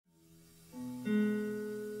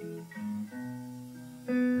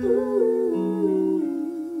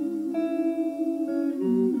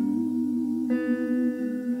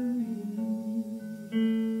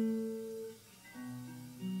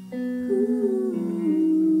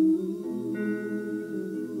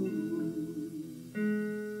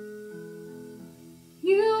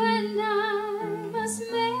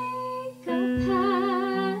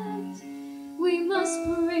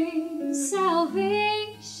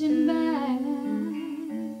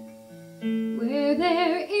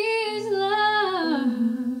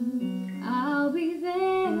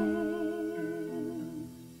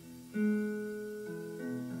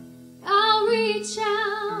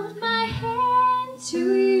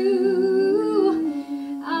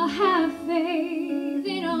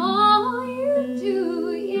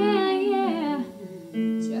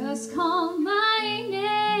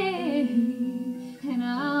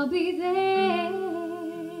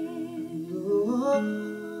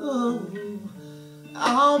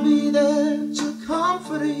I'll be there to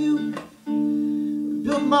comfort you,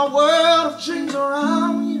 build my world of dreams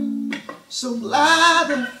around you. So glad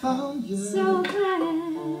that I found you. So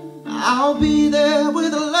glad. I'll be there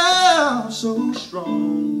with a love so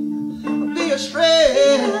strong. Be a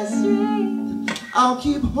strength. I'll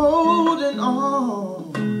keep holding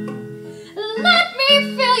on. Let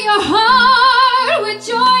me fill your heart with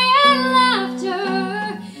joy and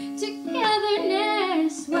laughter.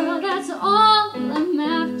 Togetherness, well, that's all I'm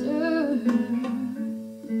after.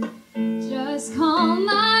 Just call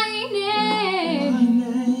my name,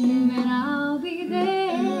 and I'll be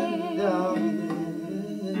there.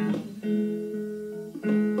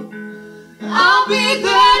 I'll be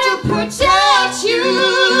there to protect you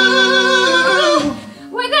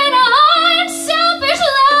with an unselfish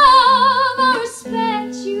love. I'll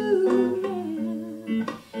respect you.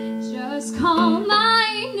 Just call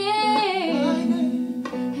my name,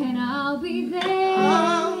 and I'll be there.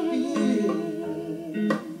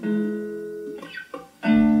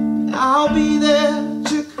 I'll be there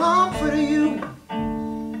to comfort you,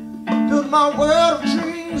 build my world of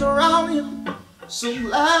dreams around you. So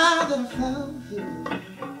glad that I found you.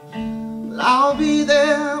 I'll be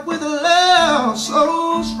there with a love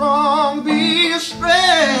so strong. Be a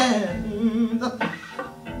strength.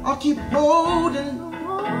 I'll keep holding on.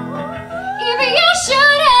 If you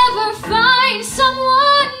should ever find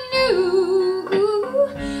someone new,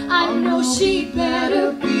 I know she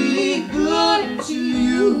better be good to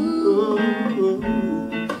you.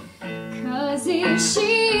 'Cause if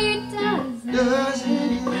she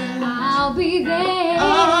doesn't, I'll be there.